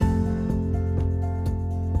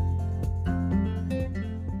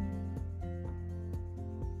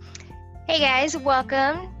Hey guys,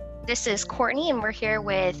 welcome. This is Courtney and we're here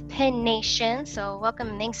with Pin Nation. So welcome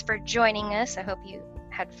and thanks for joining us. I hope you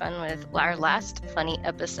had fun with our last funny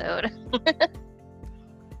episode.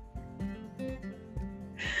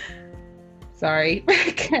 Sorry,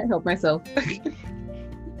 I can't help myself.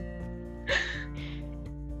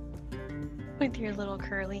 With your little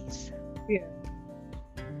curlies. Yeah.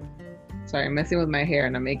 Sorry, I'm messing with my hair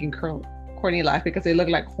and I'm making Courtney laugh because they look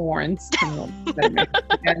like horns.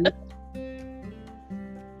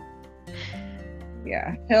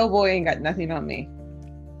 Yeah, Hellboy ain't got nothing on me.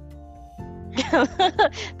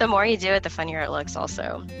 The more you do it, the funnier it looks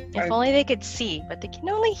also. If only they could see, but they can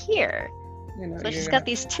only hear. So she's got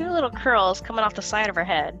these two little curls coming off the side of her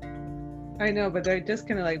head. I know, but they're just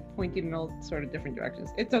kind of like pointing in all sort of different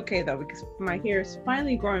directions. It's okay though, because my hair is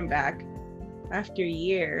finally growing back after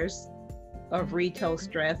years of retail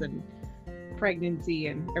stress and pregnancy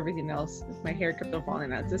and everything else. My hair kept on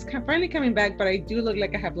falling out. So it's finally coming back, but I do look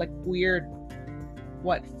like I have like weird,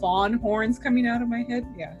 fawn horns coming out of my head?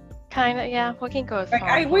 Yeah. Kind of, yeah. We can go with fawn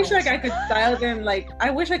I horns. wish like I could style them like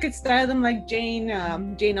Jane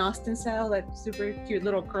Austen style, like super cute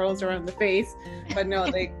little curls around the face. But no,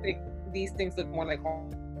 these things look more like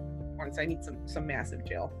horns. I need some massive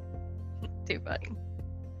gel. Too funny.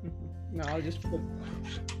 No, I'll just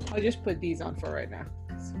put these on for right now.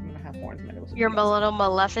 I'm gonna have horns. Your little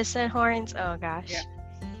Maleficent horns? Oh gosh.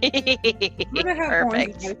 Yeah.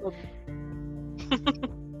 Perfect.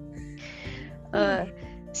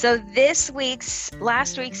 So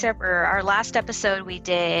our last episode, we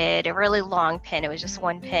did a really long pin. It was just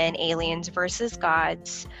one pin, aliens versus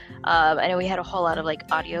gods. I know we had a whole lot of like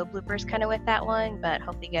audio bloopers kind of with that one, but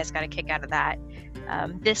hopefully you guys got a kick out of that.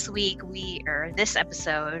 This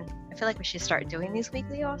episode, I feel like we should start doing these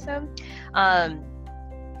weekly also.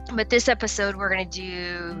 But this episode, we're gonna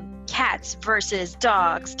do cats versus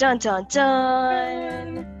dogs. Dun dun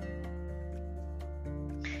dun.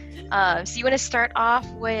 So you want to start off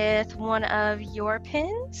with one of your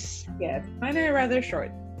pins? Yes, mine are rather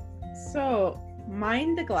short. So,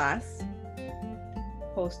 Mind the Glass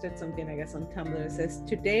posted something, I guess, on Tumblr. It says,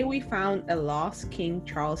 "Today we found a lost King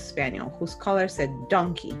Charles Spaniel whose collar said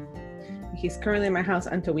donkey. He's currently in my house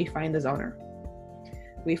until we find his owner.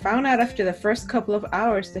 We found out after the first couple of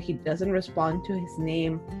hours that he doesn't respond to his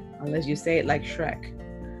name unless you say it like Shrek.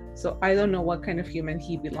 So I don't know what kind of human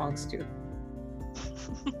he belongs to."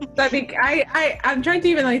 So I think I'm trying to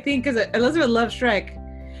even think, because Elizabeth loves Shrek,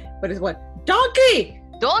 but it's what? Donkey!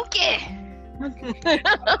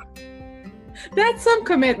 That's some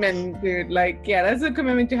commitment, dude. Like, yeah, that's a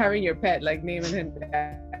commitment to having your pet, like naming him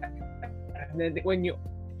that. And then when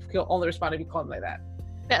he'll only respond if you call him like that.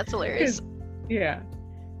 That's hilarious. Yeah.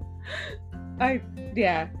 They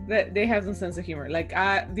have some sense of humor. Like,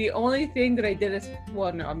 the only thing that I did is,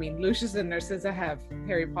 Lucius and Narcissa have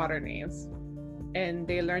Harry Potter names, and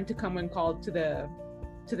they learned to come when called to the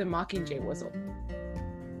Mockingjay whistle.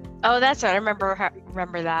 Oh, that's right. I remember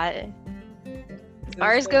that.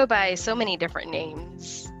 Ours go by so many different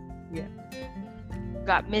names. Yeah.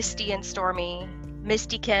 Got Misty and Stormy,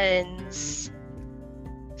 Mistykins,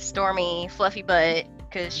 Stormy, Fluffy Butt,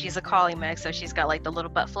 because she's a collie mix, so she's got like the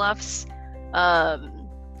little butt fluffs.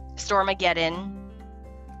 Stormageddon. I'm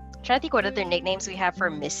trying to think what other nicknames we have for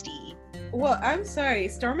Misty. Well, I'm sorry.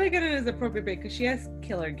 Stormageddon is appropriate because she has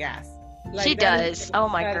killer gas. Like, she does. Oh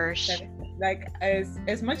my gosh. Like,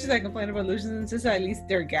 as much as I complain about Lucius and Sissa, at least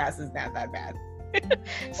their gas is not that bad.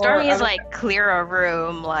 Stormy is like clear a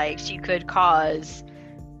room. Like, she could cause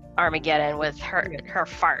Armageddon with her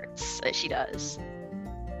farts that she does.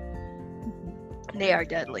 They are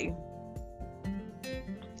deadly.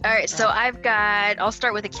 All right, so I'll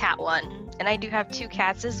start with a cat one, and I do have two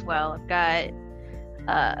cats as well. I've got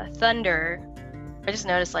Thunder. I just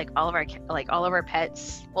noticed like all of our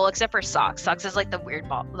pets, well, except for Socks. Socks is like the weird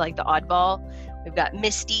ball, like the oddball. We've got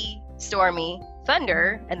Misty, Stormy,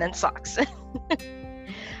 Thunder, and then Socks. All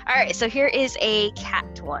right, so here is a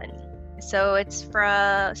cat one. So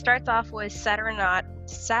starts off with Saturniata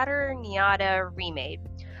Remade.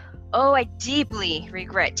 "Oh, I deeply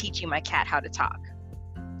regret teaching my cat how to talk."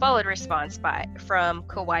 Followed response from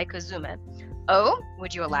Kawaii Kazuma. "Oh,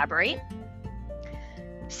 would you elaborate?"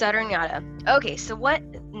 Saturniata. "Okay, so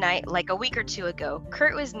one night, like a week or two ago,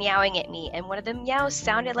 Kurt was meowing at me, and one of the meows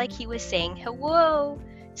sounded like he was saying hello.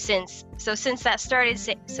 Since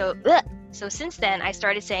then, I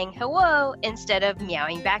started saying hello instead of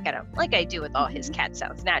meowing back at him, like I do with all his cat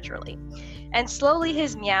sounds naturally. And slowly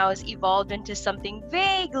his meows evolved into something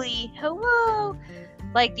vaguely hello,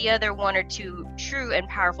 like the other one or two true and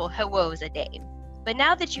powerful hellos a day. But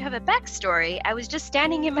now that you have a backstory, I was just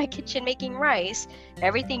standing in my kitchen making rice,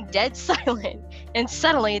 everything dead silent, and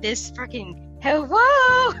suddenly this fucking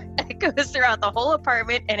hello echoes throughout the whole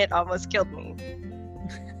apartment, and it almost killed me.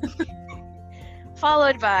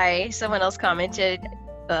 Followed by someone else commented,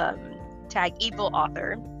 tag evil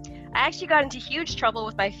author. I actually got into huge trouble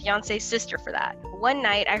with my fiance's sister for that. One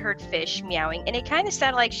night I heard Fish meowing, and it kind of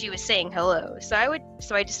sounded like she was saying hello, so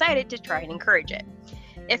I decided to try and encourage it.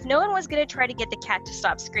 If no one was going to try to get the cat to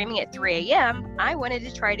stop screaming at 3 a.m., I wanted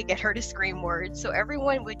to try to get her to scream words so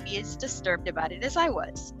everyone would be as disturbed about it as I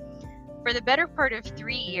was. For the better part of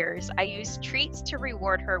 3 years, I used treats to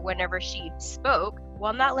reward her whenever she spoke,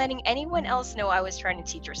 while not letting anyone else know I was trying to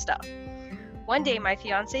teach her stuff. One day, my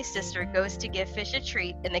fiance's sister goes to give Fish a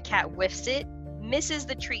treat, and the cat whiffs it, misses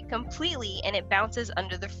the treat completely, and it bounces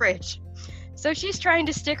under the fridge. So she's trying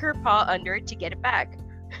to stick her paw under it to get it back.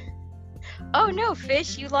 Oh no,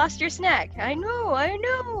 Fish, you lost your snack. I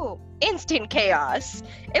know. Instant chaos.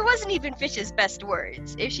 It wasn't even Fish's best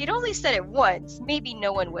words. If she'd only said it once, maybe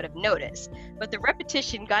no one would have noticed. But the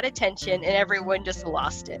repetition got attention, and everyone just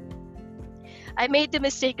lost it. I made the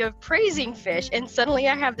mistake of praising Fish, and suddenly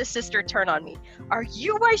I have the sister turn on me. Are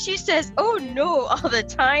you why she says, oh no, all the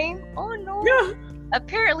time? Oh no. Yeah.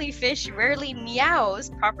 Apparently, Fish rarely meows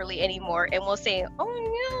properly anymore and will say,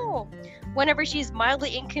 oh no, whenever she's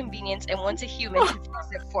mildly inconvenienced and wants a human to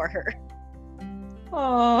fix it for her.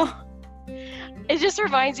 Oh. It just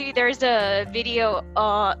reminds me, there's a video,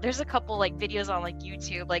 there's a couple like videos on like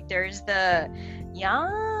YouTube, like there's the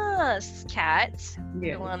Yas cat,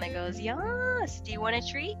 Yeah. the one that goes, Yas, do you want a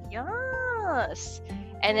treat? Yas.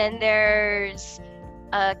 And then there's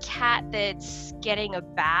a cat that's getting a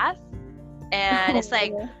bath, and it's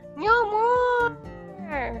like, no more.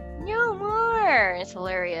 It's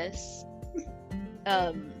hilarious.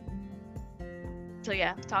 So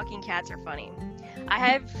yeah, talking cats are funny. I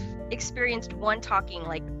have experienced one talking,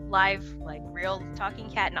 like live, like real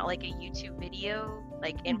talking cat, not like a YouTube video,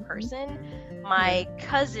 like in person. My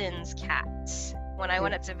cousin's cat, when I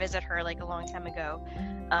went up to visit her like a long time ago,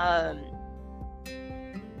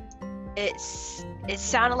 it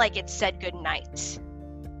sounded like it said good night.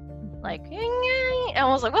 Like, and I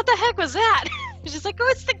was like, what the heck was that? She's like, oh,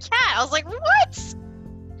 it's the cat. I was like, what?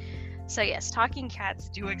 So yes, talking cats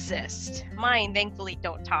do exist. Mine, thankfully,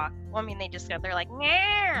 don't talk. Well, I mean, they're like,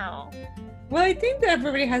 meow. Well, I think that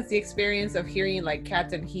everybody has the experience of hearing like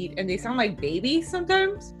cats in heat, and they sound like babies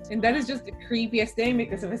sometimes. And that is just the creepiest thing,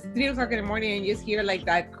 because if it's 3 o'clock in the morning and you just hear like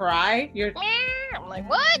that cry, you're Meow. I'm like,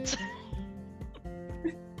 what?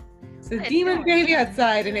 it's a demon baby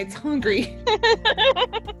outside and it's hungry.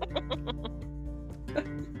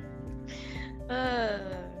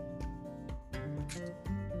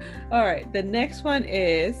 All right, the next one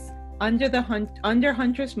is Under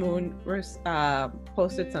Hunter's Moon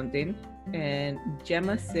posted something, and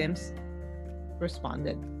Gemma Sims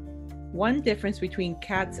responded. One difference between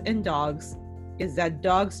cats and dogs is that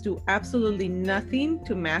dogs do absolutely nothing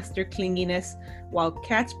to mask their clinginess, while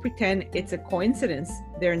cats pretend it's a coincidence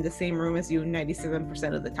they're in the same room as you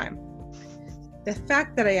 97% of the time. The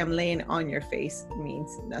fact that I am laying on your face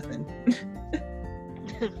means nothing.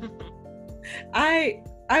 I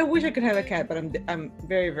wish I could have a cat, but I'm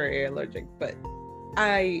very, very allergic. But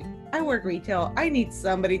I work retail. I need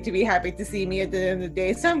somebody to be happy to see me at the end of the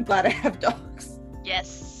day, so I'm glad I have dogs.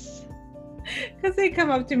 Yes. Because they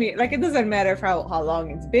come up to me, like, it doesn't matter how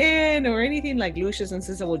long it's been or anything. Like, Lucius and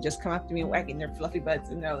Sissa will just come up to me wagging their fluffy butts,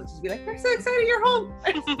 and they'll just be like, we're so excited you're home.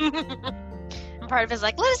 And part of it's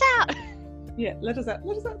like, let us out. Yeah, let us out.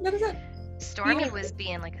 Stormy was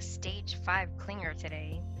being like a stage 5 clinger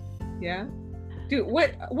today. Yeah. Dude,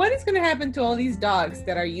 what is going to happen to all these dogs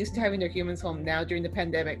that are used to having their humans home now during the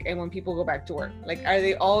pandemic, and when people go back to work? Like, are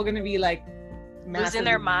they all going to be like losing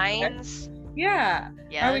their minds? Yeah.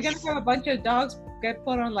 Yes. Are we going to have a bunch of dogs get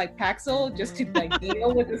put on like Paxil just to like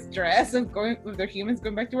deal with the stress of going with their humans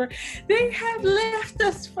going back to work? They have left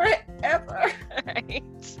us forever. Right.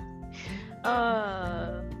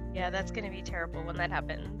 Yeah, that's going to be terrible when that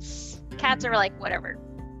happens. Cats are like, whatever.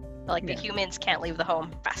 Like, the humans can't leave the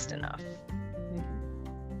home fast enough.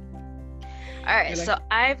 All right, so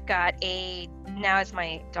I've got now it's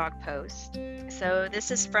my dog post. So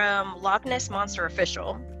this is from Loch Ness Monster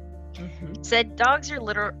Official. Said, dogs are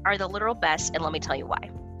the literal best, and let me tell you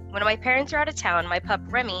why. When my parents are out of town, my pup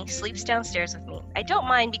Remy sleeps downstairs with me. I don't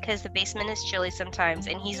mind because the basement is chilly sometimes,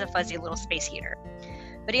 and he's a fuzzy little space heater.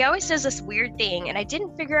 But he always does this weird thing, and I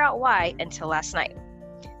didn't figure out why until last night.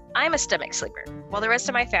 I'm a stomach sleeper, while the rest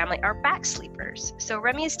of my family are back sleepers. So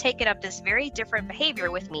Remy has taken up this very different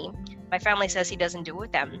behavior with me. My family says he doesn't do it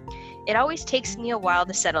with them. It always takes me a while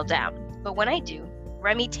to settle down. but when I do,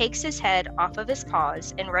 Remy takes his head off of his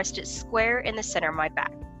paws and rests it square in the center of my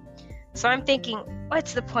back. So I'm thinking,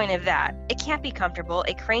 what's the point of that? It can't be comfortable.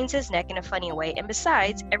 It cranes his neck in a funny way, and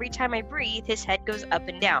besides, every time I breathe, his head goes up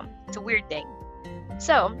and down. It's a weird thing.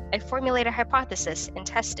 So I formulate a hypothesis and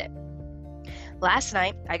test it. Last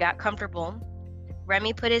night, I got comfortable.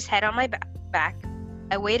 Remy put his head on my back.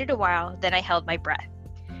 I waited a while, then I held my breath.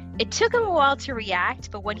 It took him a while to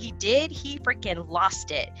react, but when he did, he freaking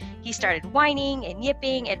lost it. He started whining and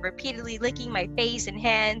yipping and repeatedly licking my face and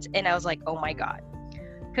hands, and I was like, oh my God.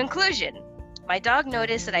 Conclusion. My dog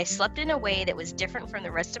noticed that I slept in a way that was different from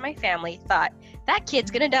the rest of my family, thought, that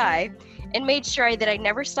kid's gonna die, and made sure that I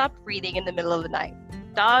never stopped breathing in the middle of the night.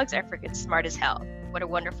 Dogs are freaking smart as hell. What a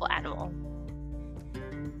wonderful animal.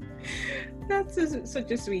 That's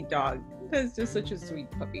such a sweet dog. That's just such a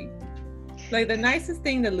sweet puppy. Like, the nicest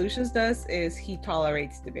thing that Lucius does is he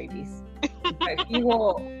tolerates the babies. But he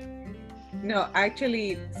will... No,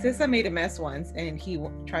 actually, Sissa made a mess once, and he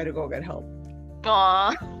tried to go get help.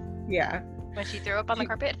 Aww. Yeah. When she threw up on the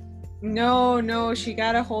carpet? No, she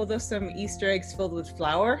got a hold of some Easter eggs filled with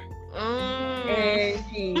flour. And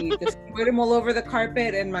she just put them all over the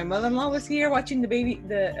carpet, and my mother-in-law was here watching the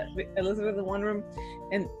Elizabeth in one room,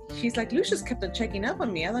 and she's like, Lucius kept on checking up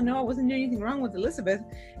on me. I don't know, I wasn't doing anything wrong with Elizabeth.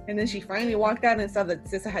 And then she finally walked out and saw that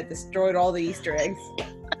Sissa had destroyed all the Easter eggs.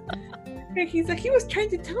 And he's like, he was trying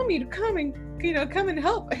to tell me to come and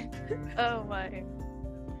help. Oh my.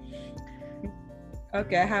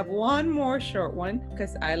 Okay, I have one more short one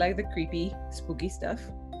because I like the creepy, spooky stuff.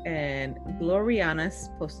 And Gloriana's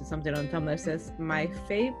posted something on Tumblr that says, my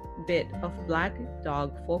favorite bit of black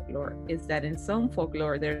dog folklore is that in some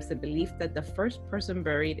folklore there's a belief that the first person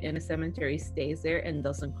buried in a cemetery stays there and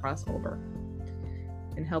doesn't cross over,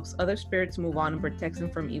 and helps other spirits move on and protects them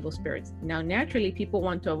from evil spirits. Now, naturally, people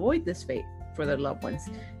want to avoid this fate for their loved ones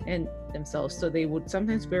and themselves, so they would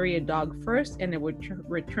sometimes bury a dog first, and it would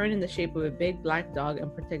return in the shape of a big black dog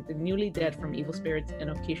and protect the newly dead from evil spirits and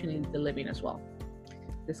occasionally the living as well.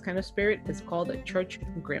 This kind of spirit is called a church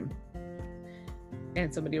grim.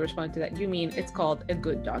 And somebody responded to that, you mean it's called a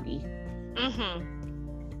good doggy?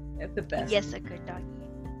 It's the best. Yes, a good doggy.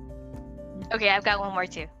 Okay, I've got one more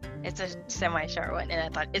too. It's a semi-short one, and I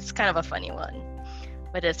thought it's kind of a funny one,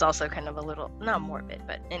 but it's also kind of a little, not morbid,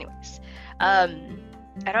 but anyways. I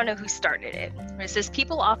don't know who started it. It says,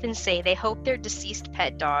 people often say they hope their deceased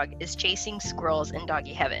pet dog is chasing squirrels in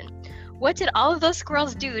doggy heaven. What did all of those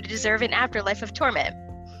squirrels do to deserve an afterlife of torment?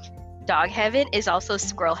 Dog heaven is also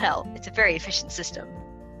squirrel hell. It's a very efficient system.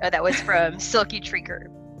 That was from Silky Treaker.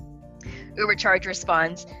 Ubercharge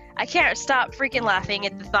responds, I can't stop freaking laughing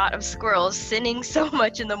at the thought of squirrels sinning so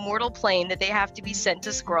much in the mortal plane that they have to be sent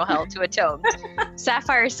to squirrel hell to atone.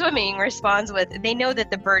 Sapphire Swimming responds with, they know that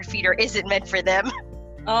the bird feeder isn't meant for them.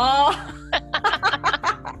 Oh.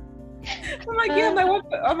 I'm like, yeah,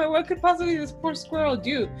 what could possibly this poor squirrel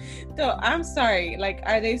do? So I'm sorry, like,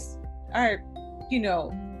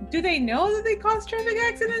 do they know that they cause traffic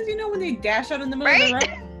accidents, when they dash out in the middle of the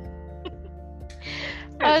road?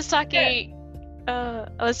 I was talking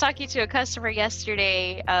to a customer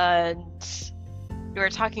yesterday, and we were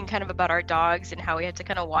talking kind of about our dogs and how we have to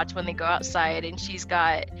kind of watch when they go outside, and she's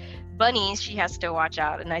got bunnies she has to watch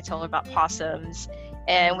out, and I told her about possums.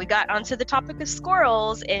 And we got onto the topic of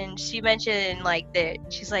squirrels, and she mentioned like that.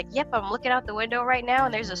 She's like, yep, I'm looking out the window right now,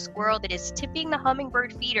 and there's a squirrel that is tipping the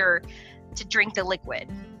hummingbird feeder to drink the liquid.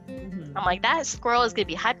 I'm like, that squirrel is gonna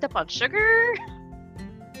be hyped up on sugar.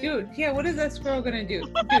 Dude, yeah, what is that squirrel gonna do?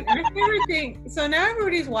 Dude, my favorite thing, so now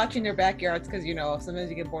everybody's watching their backyards because sometimes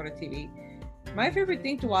you get bored of TV. My favorite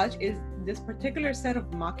thing to watch is this particular set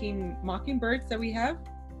of mockingbirds that we have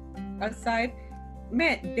outside.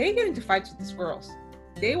 Man, they get into fights with the squirrels.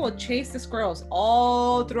 They will chase the squirrels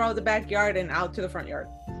all throughout the backyard and out to the front yard.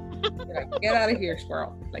 Like, get out of here,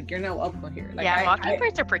 squirrel. Like, you're not welcome here. Like, yeah,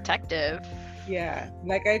 mockingbirds are protective. Yeah,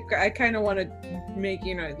 like I kind of want to make,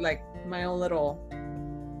 like my own little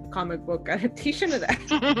comic book adaptation of that.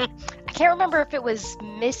 I can't remember if it was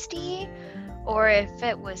Misty or if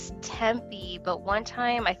it was Tempe, but one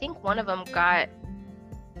time I think one of them got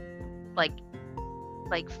like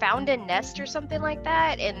found a nest or something like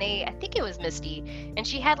that, and I think it was Misty, and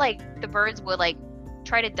she had like the birds would like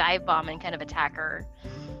try to dive bomb and kind of attack her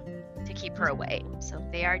to keep her away. So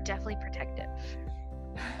they are definitely protective.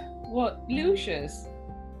 Well, Lucius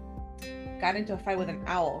got into a fight with an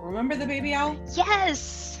owl. Remember the baby owl?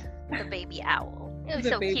 Yes, the baby owl. It was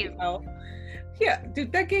so cute. Owl. Yeah,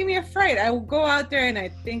 dude, that gave me a fright. I will go out there and I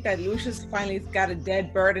think that Lucius finally got a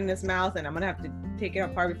dead bird in his mouth, and I'm gonna have to take it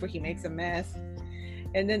apart before he makes a mess.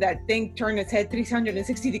 and then that thing turned its head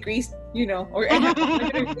 360 degrees, you know, or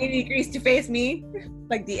 180 degrees to face me,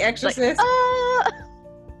 like The Exorcist. Like,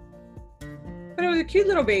 But it was a cute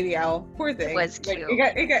little baby owl. Poor thing. It was cute.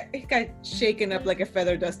 Like, it got shaken up like a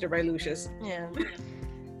feather duster by Lucius. Yeah.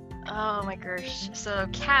 Oh my gosh. So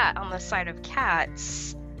cat, on the side of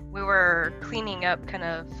cats, we were cleaning up kind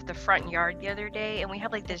of the front yard the other day, and we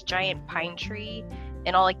have like this giant pine tree,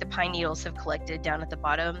 and all like the pine needles have collected down at the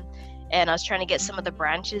bottom. And I was trying to get some of the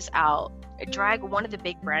branches out. I drag one of the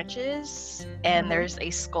big branches, and there's a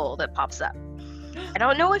skull that pops up. I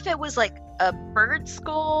don't know if it was like a bird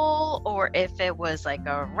skull or if it was like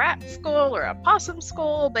a rat skull or a possum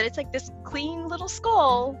skull, but it's like this clean little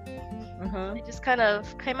skull. It just kind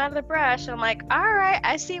of came out of the brush, and I'm like, all right,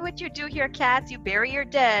 I see what you do here, cats. You bury your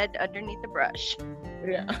dead underneath the brush.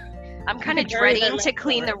 Yeah. I'm kind of dreading to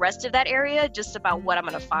clean the rest of that area, just about what I'm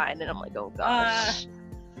gonna find, and I'm like, oh gosh.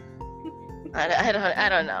 I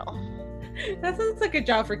don't know. That sounds like a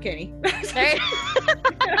job for Kenny.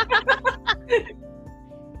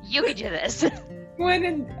 You could do this.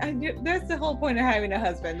 That's the whole point of having a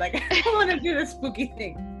husband. Like, I don't want to do the spooky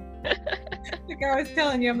thing. Like I was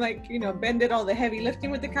telling you, I'm like, you know, Ben did all the heavy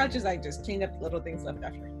lifting with the couches. I just cleaned up the little things left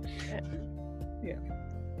after. Yeah.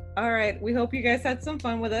 All right. We hope you guys had some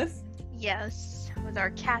fun with us. Yes, with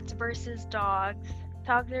our cats versus dogs.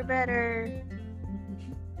 Dogs are better.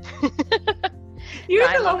 You're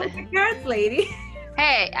the one with the cats, lady.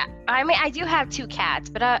 Hey, I mean, I do have 2 cats,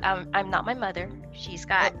 but I'm not my mother. She's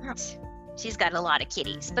got a lot of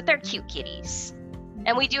kitties, but they're cute kitties.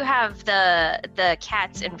 And we do have the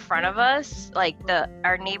cats in front of us, like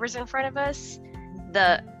our neighbors in front of us.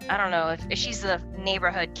 I don't know if she's the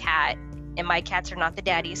neighborhood cat, and my cats are not the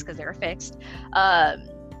daddies because they're fixed.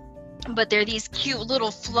 But they're these cute little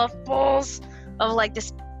fluff balls of like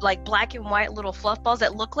this like black and white little fluff balls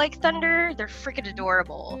that look like thunder. They're freaking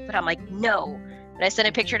adorable. But I'm like, no. And I sent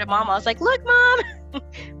a picture to Mom. I was like, look, Mom. I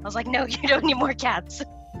was like, no, you don't need more cats.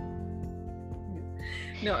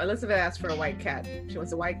 No, Elizabeth asked for a white cat. She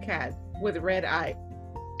wants a white cat with red eyes.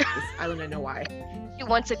 I don't know why. She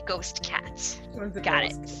wants a ghost cat. Got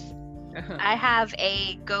it. I have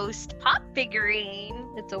a ghost pop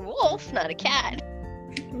figurine. It's a wolf, not a cat.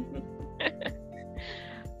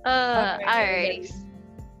 Alrighty.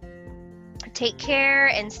 Take care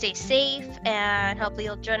and stay safe, and hopefully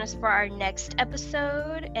you'll join us for our next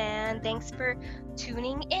episode. And thanks for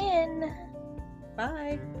tuning in.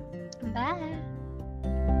 Bye. Bye.